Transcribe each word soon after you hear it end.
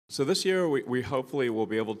So this year, we hopefully will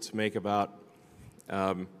be able to make about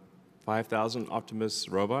 5,000 Optimus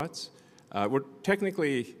robots. We're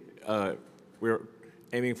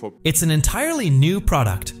aiming for... It's an entirely new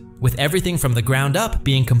product, with everything from the ground up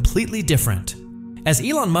being completely different. As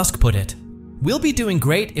Elon Musk put it, we'll be doing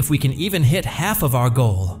great if we can even hit half of our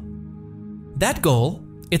goal. That goal,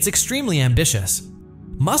 it's extremely ambitious.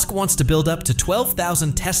 Musk wants to build up to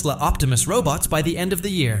 12,000 Tesla Optimus robots by the end of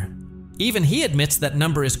the year. Even he admits that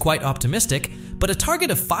number is quite optimistic, but a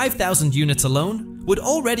target of 5,000 units alone would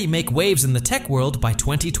already make waves in the tech world by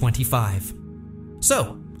 2025.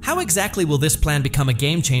 So, how exactly will this plan become a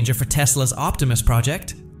game changer for Tesla's Optimus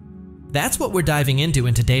project? That's what we're diving into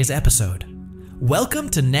in today's episode. Welcome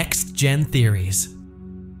to NextGen Theories.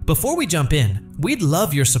 Before we jump in, we'd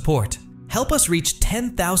love your support. Help us reach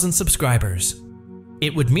 10,000 subscribers.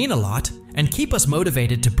 It would mean a lot and keep us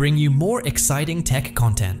motivated to bring you more exciting tech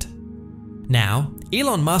content. Now,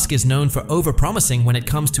 Elon Musk is known for overpromising when it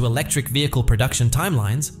comes to electric vehicle production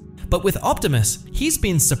timelines, but with Optimus, he's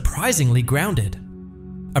been surprisingly grounded.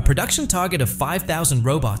 A production target of 5,000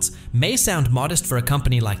 robots may sound modest for a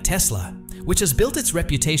company like Tesla, which has built its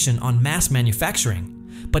reputation on mass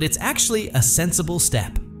manufacturing, but it's actually a sensible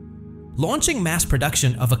step. Launching mass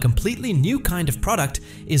production of a completely new kind of product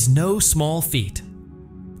is no small feat.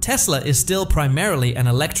 Tesla is still primarily an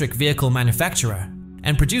electric vehicle manufacturer,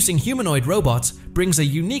 and producing humanoid robots brings a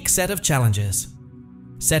unique set of challenges.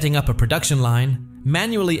 Setting up a production line,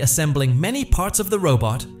 manually assembling many parts of the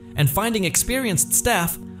robot, and finding experienced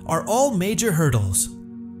staff are all major hurdles.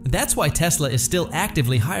 That's why Tesla is still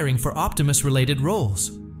actively hiring for Optimus-related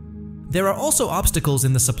roles. There are also obstacles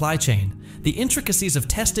in the supply chain, the intricacies of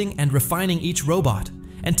testing and refining each robot,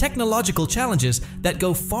 and technological challenges that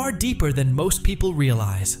go far deeper than most people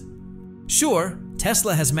realize. Sure,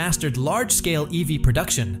 Tesla has mastered large-scale EV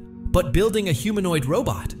production, but building a humanoid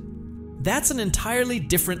robot? That's an entirely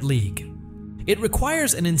different league. It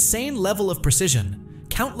requires an insane level of precision,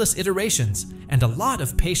 countless iterations, and a lot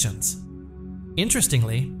of patience.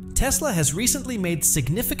 Interestingly, Tesla has recently made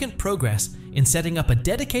significant progress in setting up a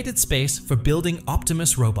dedicated space for building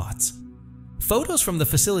Optimus robots. Photos from the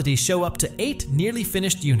facility show up to 8 nearly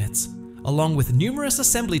finished units, along with numerous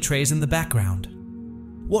assembly trays in the background.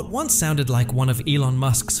 What once sounded like one of Elon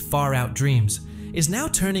Musk's far-out dreams is now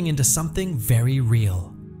turning into something very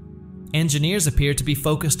real. Engineers appear to be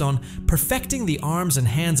focused on perfecting the arms and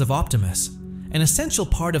hands of Optimus, an essential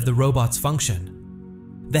part of the robot's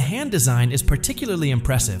function. The hand design is particularly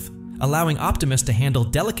impressive, allowing Optimus to handle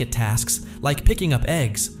delicate tasks like picking up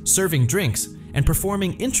eggs, serving drinks, and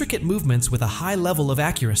performing intricate movements with a high level of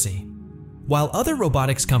accuracy. While other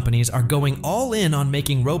robotics companies are going all in on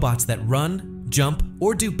making robots that run, jump,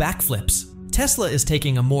 or do backflips, Tesla is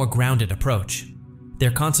taking a more grounded approach. They're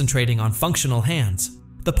concentrating on functional hands,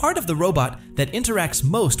 the part of the robot that interacts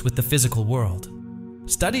most with the physical world.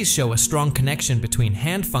 Studies show a strong connection between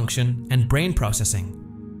hand function and brain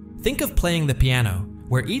processing. Think of playing the piano,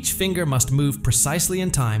 where each finger must move precisely in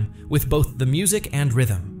time with both the music and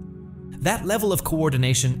rhythm. That level of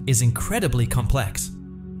coordination is incredibly complex.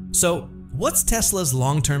 So, what's Tesla's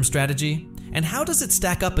long-term strategy, and how does it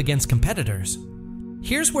stack up against competitors?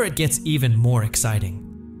 Here's where it gets even more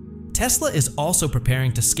exciting. Tesla is also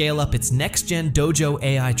preparing to scale up its NextGen Dojo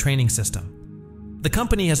AI training system. The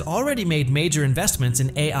company has already made major investments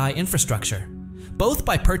in AI infrastructure, both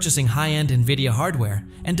by purchasing high-end NVIDIA hardware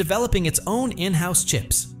and developing its own in-house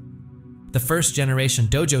chips. The first-generation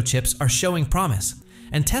Dojo chips are showing promise,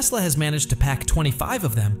 and Tesla has managed to pack 25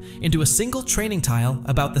 of them into a single training tile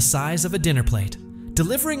about the size of a dinner plate,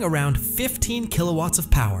 delivering around 15 kilowatts of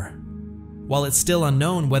power. While it's still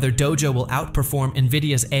unknown whether Dojo will outperform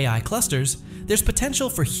NVIDIA's AI clusters, there's potential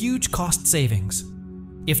for huge cost savings.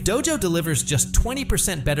 If Dojo delivers just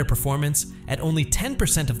 20% better performance at only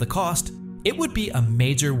 10% of the cost, it would be a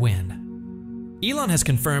major win. Elon has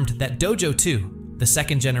confirmed that Dojo 2, the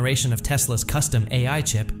second generation of Tesla's custom AI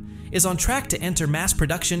chip, is on track to enter mass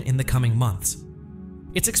production in the coming months.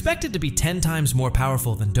 It's expected to be 10 times more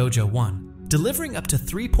powerful than Dojo 1, delivering up to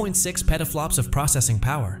 3.6 petaflops of processing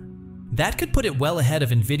power. That could put it well ahead of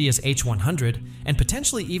NVIDIA's H100 and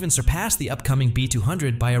potentially even surpass the upcoming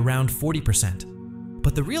B200 by around 40%.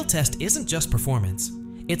 But the real test isn't just performance.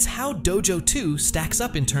 It's how Dojo 2 stacks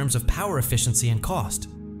up in terms of power efficiency and cost.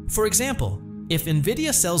 For example, if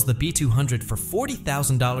NVIDIA sells the B200 for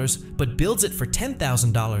 $40,000 but builds it for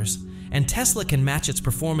 $10,000, and Tesla can match its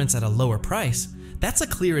performance at a lower price, that's a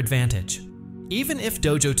clear advantage. Even if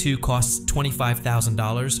Dojo 2 costs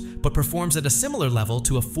 $25,000 but performs at a similar level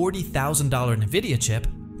to a $40,000 NVIDIA chip,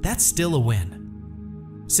 that's still a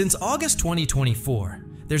win. Since August 2024,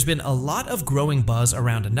 there's been a lot of growing buzz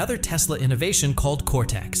around another Tesla innovation called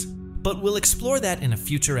Cortex, but we'll explore that in a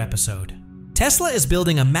future episode. Tesla is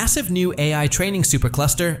building a massive new AI training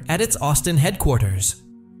supercluster at its Austin headquarters.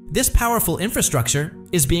 This powerful infrastructure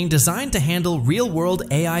is being designed to handle real-world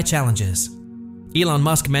AI challenges. Elon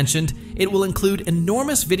Musk mentioned it will include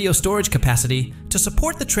enormous video storage capacity to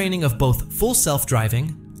support the training of both full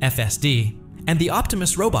self-driving, FSD, and the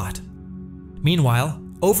Optimus robot. Meanwhile,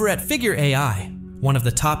 over at Figure AI, one of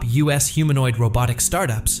the top US humanoid robotic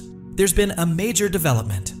startups, there's been a major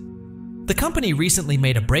development. The company recently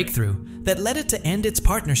made a breakthrough that led it to end its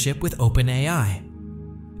partnership with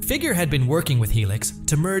OpenAI. Figure had been working with Helix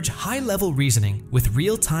to merge high-level reasoning with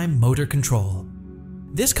real-time motor control.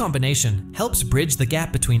 This combination helps bridge the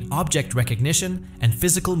gap between object recognition and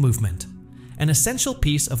physical movement, an essential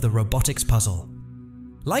piece of the robotics puzzle.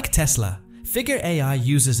 Like Tesla, Figure AI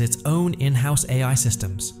uses its own in-house AI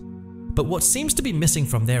systems. But what seems to be missing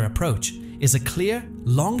from their approach is a clear,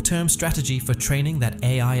 long-term strategy for training that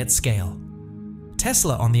AI at scale.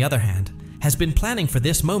 Tesla, on the other hand, has been planning for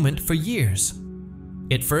this moment for years.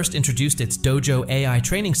 It first introduced its Dojo AI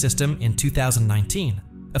training system in 2019,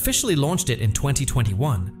 officially launched it in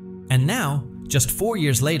 2021, and now, just 4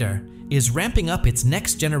 years later, is ramping up its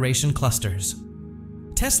next-generation clusters.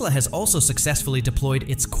 Tesla has also successfully deployed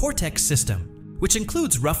its Cortex system, which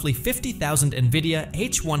includes roughly 50,000 NVIDIA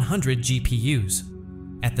H100 GPUs.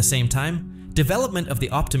 At the same time, development of the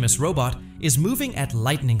Optimus robot is moving at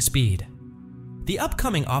lightning speed. The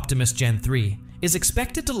upcoming Optimus Gen 3 is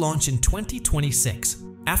expected to launch in 2026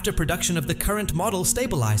 after production of the current model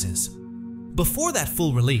stabilizes. Before that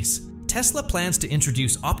full release, Tesla plans to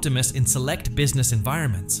introduce Optimus in select business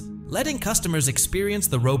environments, letting customers experience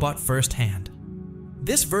the robot firsthand.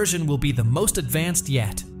 This version will be the most advanced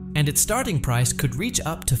yet, and its starting price could reach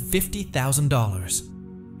up to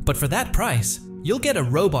 $50,000. But for that price, you'll get a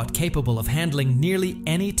robot capable of handling nearly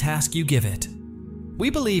any task you give it. We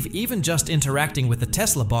believe even just interacting with the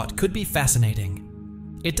Tesla bot could be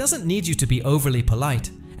fascinating. It doesn't need you to be overly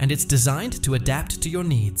polite, and it's designed to adapt to your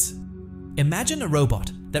needs. Imagine a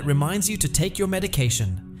robot that reminds you to take your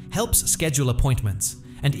medication, helps schedule appointments,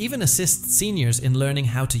 and even assists seniors in learning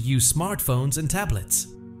how to use smartphones and tablets.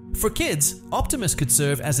 For kids, Optimus could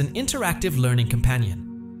serve as an interactive learning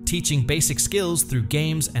companion, teaching basic skills through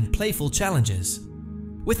games and playful challenges.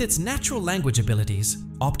 With its natural language abilities,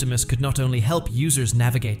 Optimus could not only help users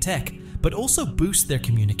navigate tech, but also boost their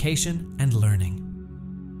communication and learning.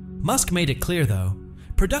 Musk made it clear though,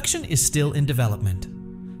 production is still in development.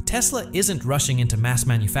 Tesla isn't rushing into mass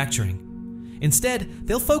manufacturing. Instead,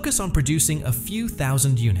 they'll focus on producing a few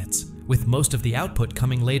thousand units, with most of the output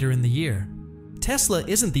coming later in the year. Tesla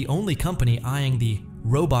isn't the only company eyeing the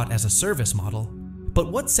robot-as-a-service model,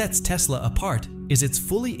 but what sets Tesla apart is its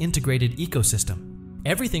fully integrated ecosystem.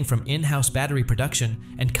 Everything from in-house battery production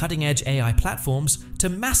and cutting-edge AI platforms to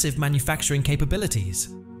massive manufacturing capabilities.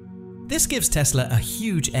 This gives Tesla a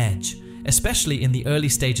huge edge, especially in the early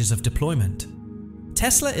stages of deployment.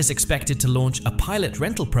 Tesla is expected to launch a pilot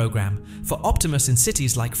rental program for Optimus in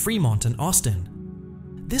cities like Fremont and Austin.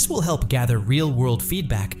 This will help gather real-world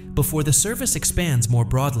feedback before the service expands more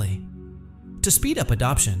broadly. To speed up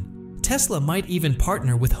adoption, Tesla might even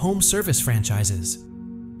partner with home service franchises,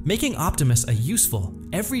 making Optimus a useful,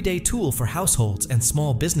 everyday tool for households and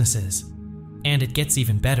small businesses. And it gets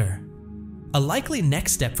even better. A likely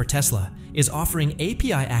next step for Tesla is offering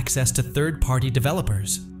API access to third-party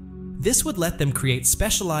developers. This would let them create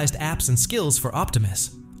specialized apps and skills for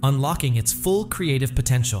Optimus, unlocking its full creative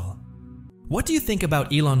potential. What do you think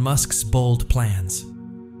about Elon Musk's bold plans?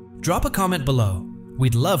 Drop a comment below.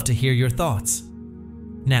 We'd love to hear your thoughts.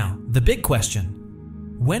 Now, the big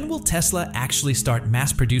question. When will Tesla actually start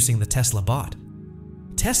mass-producing the Tesla bot?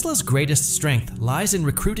 Tesla's greatest strength lies in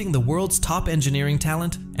recruiting the world's top engineering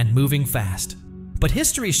talent and moving fast. But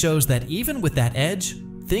history shows that even with that edge,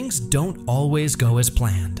 things don't always go as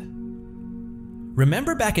planned.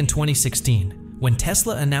 Remember back in 2016, when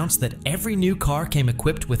Tesla announced that every new car came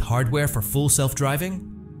equipped with hardware for full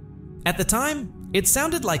self-driving? At the time, it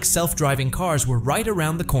sounded like self-driving cars were right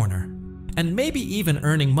around the corner, and maybe even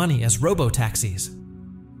earning money as robo-taxis.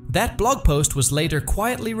 That blog post was later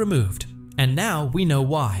quietly removed, and now we know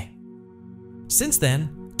why. Since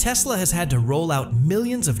then, Tesla has had to roll out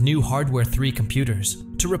millions of new Hardware 3 computers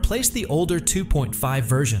to replace the older 2.5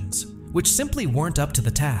 versions, which simply weren't up to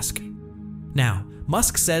the task. Now,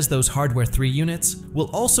 Musk says those Hardware 3 units will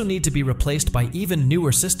also need to be replaced by even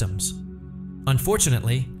newer systems.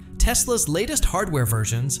 Unfortunately, Tesla's latest hardware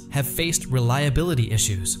versions have faced reliability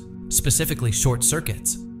issues, specifically short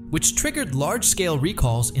circuits, which triggered large-scale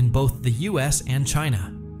recalls in both the US and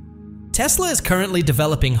China. Tesla is currently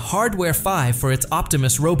developing Hardware 5 for its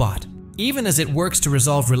Optimus robot, even as it works to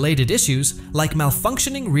resolve related issues like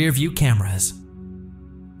malfunctioning rear-view cameras.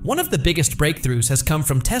 One of the biggest breakthroughs has come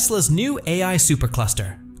from Tesla's new AI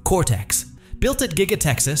supercluster, Cortex, built at Giga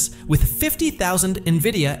Texas with 50,000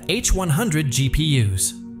 NVIDIA H100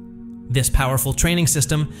 GPUs. This powerful training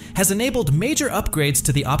system has enabled major upgrades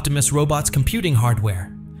to the Optimus robot's computing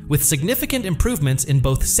hardware, with significant improvements in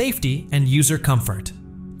both safety and user comfort.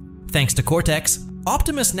 Thanks to Cortex,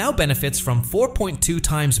 Optimus now benefits from 4.2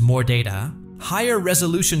 times more data, higher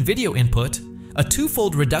resolution video input, a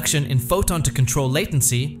twofold reduction in photon-to-control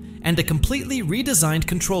latency, and a completely redesigned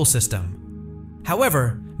control system.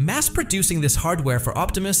 However, mass-producing this hardware for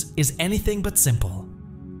Optimus is anything but simple.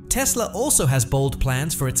 Tesla also has bold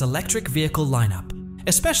plans for its electric vehicle lineup,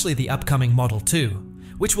 especially the upcoming Model 2,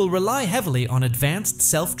 which will rely heavily on advanced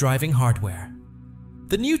self-driving hardware.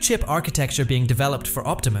 The new chip architecture being developed for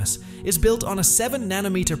Optimus is built on a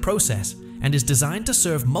 7nm process and is designed to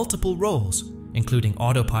serve multiple roles, including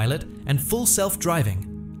autopilot and full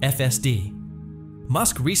self-driving, FSD.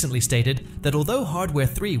 Musk recently stated that although Hardware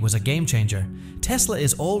 3 was a game changer, Tesla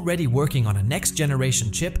is already working on a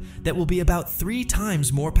next-generation chip that will be about 3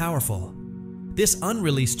 times more powerful. This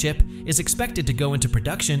unreleased chip is expected to go into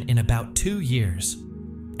production in about 2 years.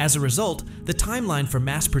 As a result, the timeline for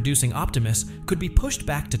mass-producing Optimus could be pushed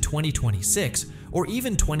back to 2026 or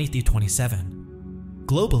even 2027.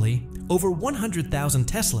 Globally, over 100,000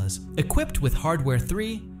 Teslas equipped with Hardware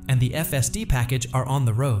 3 and the FSD package are on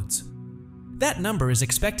the roads. That number is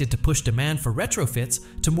expected to push demand for retrofits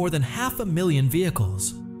to more than 500,000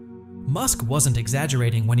 vehicles. Musk wasn't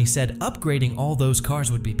exaggerating when he said upgrading all those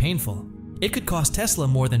cars would be painful. It could cost Tesla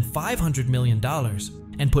more than $500 million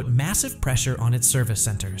and put massive pressure on its service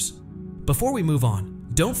centers. Before we move on,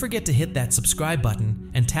 don't forget to hit that subscribe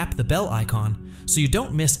button and tap the bell icon so you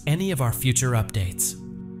don't miss any of our future updates.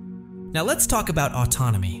 Now let's talk about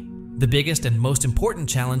autonomy, the biggest and most important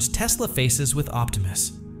challenge Tesla faces with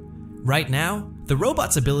Optimus. Right now, the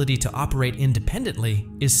robot's ability to operate independently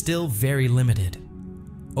is still very limited.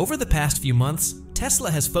 Over the past few months,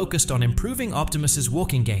 Tesla has focused on improving Optimus's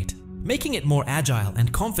walking gait, making it more agile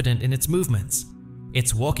and confident in its movements.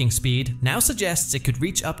 Its walking speed now suggests it could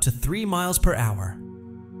reach up to 3 miles per hour.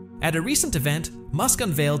 At a recent event, Musk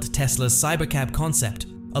unveiled Tesla's Cybercab concept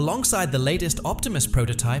alongside the latest Optimus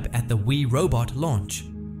prototype at the Wii Robot launch.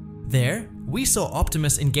 There, we saw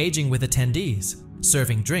Optimus engaging with attendees,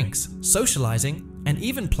 serving drinks, socializing, and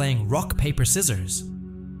even playing rock, paper, scissors.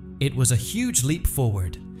 It was a huge leap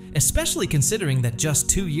forward, especially considering that just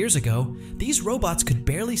 2 years ago, these robots could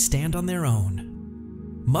barely stand on their own.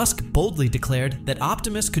 Musk boldly declared that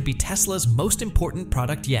Optimus could be Tesla's most important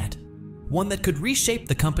product yet, one that could reshape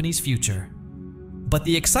the company's future. But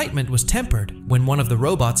the excitement was tempered when one of the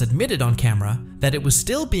robots admitted on camera that it was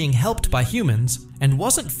still being helped by humans and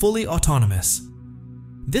wasn't fully autonomous.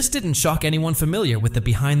 This didn't shock anyone familiar with the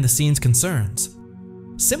behind-the-scenes concerns.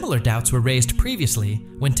 Similar doubts were raised previously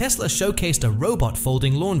when Tesla showcased a robot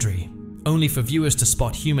folding laundry, only for viewers to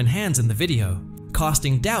spot human hands in the video,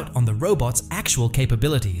 casting doubt on the robot's actual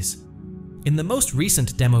capabilities. In the most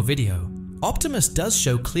recent demo video, Optimus does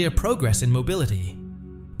show clear progress in mobility.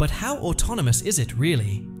 But how autonomous is it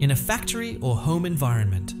really in a factory or home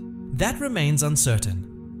environment? That remains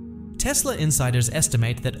uncertain. Tesla insiders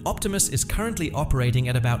estimate that Optimus is currently operating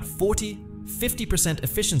at about 40–50%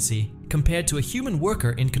 efficiency compared to a human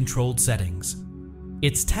worker in controlled settings.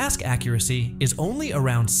 Its task accuracy is only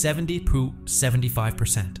around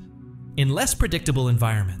 70–75%. In less predictable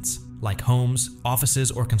environments, like homes,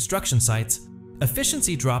 offices, or construction sites,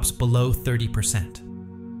 efficiency drops below 30%.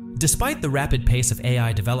 Despite the rapid pace of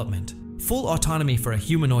AI development, full autonomy for a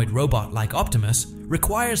humanoid robot like Optimus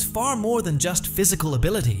requires far more than just physical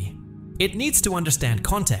ability. It needs to understand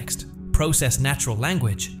context, process natural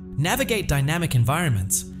language, navigate dynamic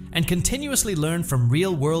environments, and continuously learn from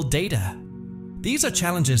real-world data. These are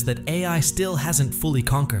challenges that AI still hasn't fully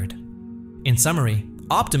conquered. In summary,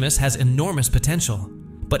 Optimus has enormous potential,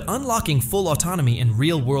 but unlocking full autonomy in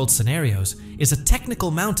real-world scenarios is a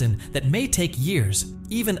technical mountain that may take years,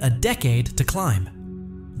 even a decade, to climb.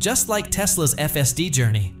 Just like Tesla's FSD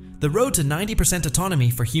journey, the road to 90% autonomy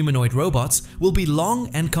for humanoid robots will be long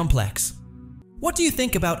and complex. What do you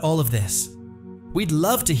think about all of this? We'd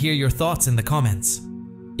love to hear your thoughts in the comments.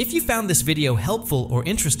 If you found this video helpful or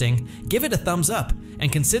interesting, give it a thumbs up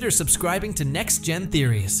and consider subscribing to NextGen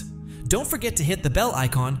Theories. Don't forget to hit the bell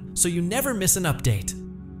icon so you never miss an update.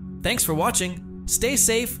 Thanks for watching, stay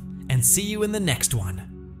safe, and see you in the next one.